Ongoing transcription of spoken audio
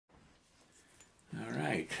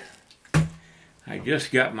I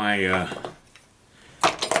just got my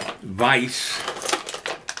Vise,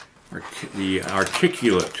 the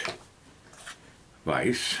articulate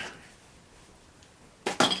Vise.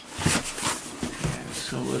 And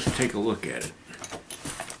so let's take a look at it.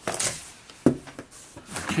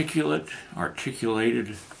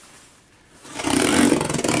 Articulated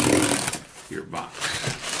your box.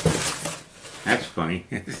 That's funny.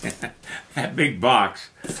 That big box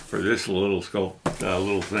for this little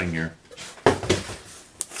little thing here.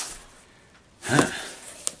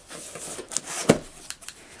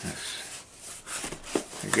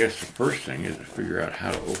 I guess the first thing is to figure out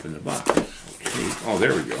how to open the box. Okay. Oh,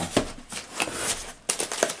 there we go.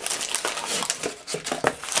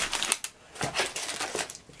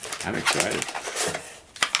 I'm excited.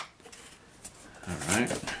 All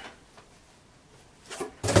right.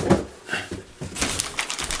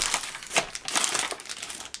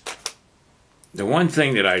 The one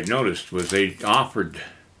thing that I noticed was they offered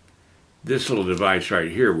this little device right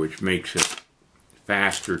here, which makes it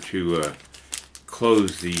faster to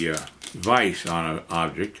close the vise on an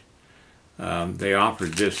object. They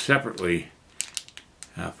offered this separately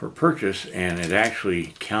for purchase, and it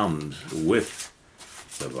actually comes with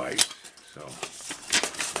the vise, so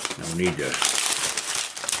no need to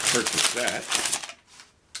purchase that.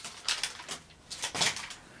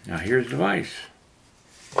 Now here's the vise.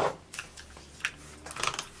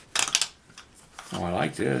 Oh, I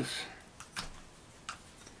like this.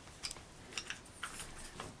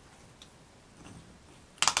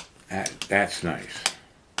 That's nice.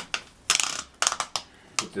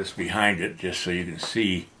 Put this behind it just so you can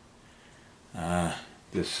see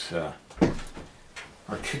this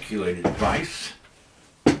articulated vise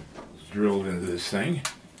is drilled into this thing.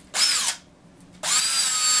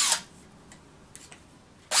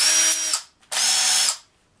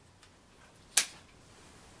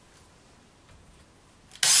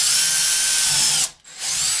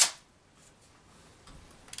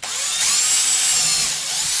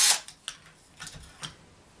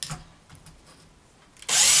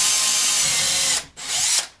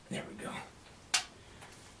 There we go.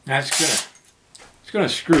 It's gonna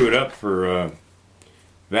screw it up for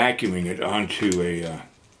vacuuming it onto a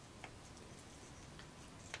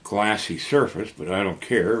glassy surface, but I don't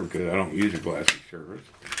care because I don't use a glassy surface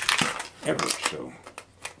ever. So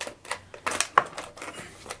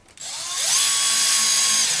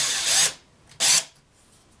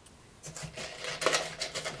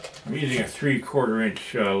I'm using a 3/4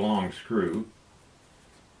 inch long screw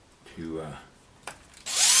to anchor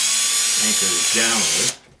this down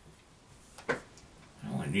with. I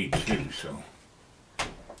only need 2, so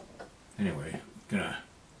anyway,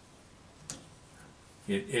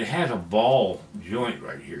 it has a ball joint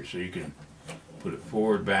right here, so you can put it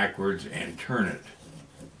forward, backwards, and turn it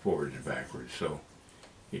forwards and backwards. So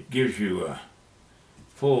it gives you a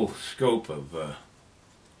full scope of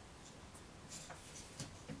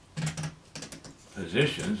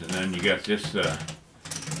positions, and then you got this,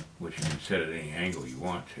 which you can set at any angle you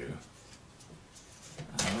want to.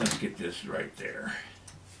 Let's get this right there.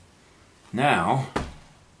 Now,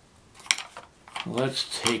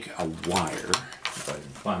 let's take a wire, if I can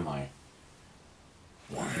find my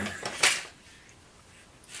wire.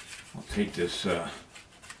 I'll take this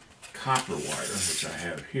copper wire, which I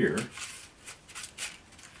have here.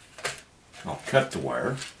 I'll cut the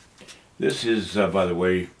wire. This is, by the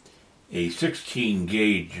way, a 16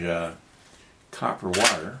 gauge copper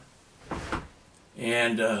wire.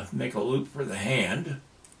 And make a loop for the hand.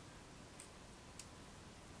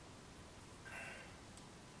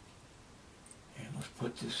 And let's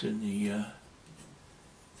put this in the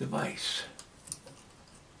vise.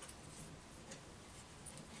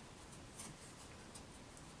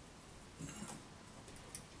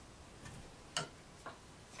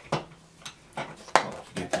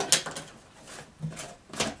 Let's get this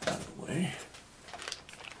out of the way.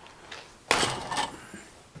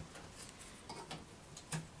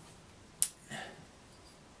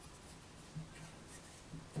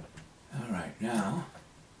 Now,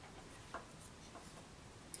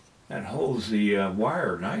 that holds the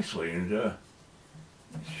wire nicely, and let's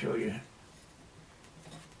show you.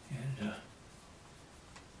 And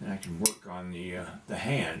then I can work on the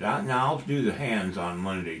hand. Now I'll do the hands on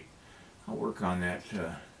Monday. I'll work on that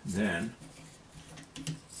then. I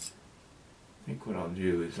think what I'll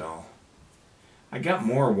do is I got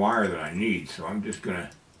more wire than I need, so I'm just going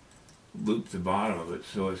to loop the bottom of it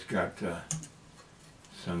so it's got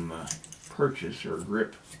some purchase or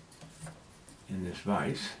grip in this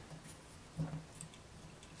vise,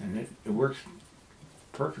 and it works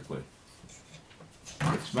perfectly.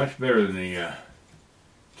 It's much better than the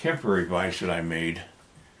temporary vise that I made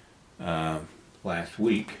last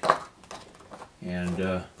week.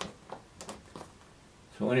 And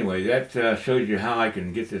so anyway, that shows you how I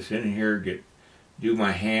can get this in here, do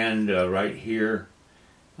my hand right here.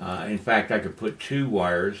 In fact, I could put 2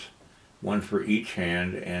 wires, one for each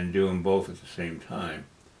hand, and do them both at the same time.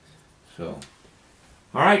 So,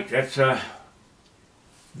 all right, that's what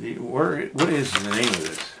is the name of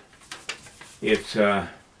this? It's the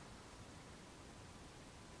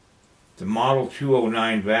Model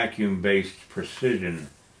 209 vacuum-based precision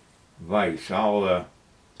vise. I'll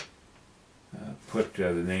put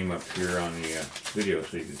the name up here on the video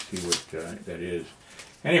so you can see what that is.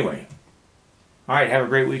 Anyway, all right, have a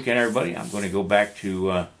great weekend, everybody. I'm going to go back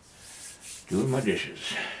to doing my dishes.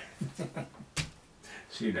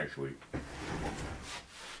 See you next week.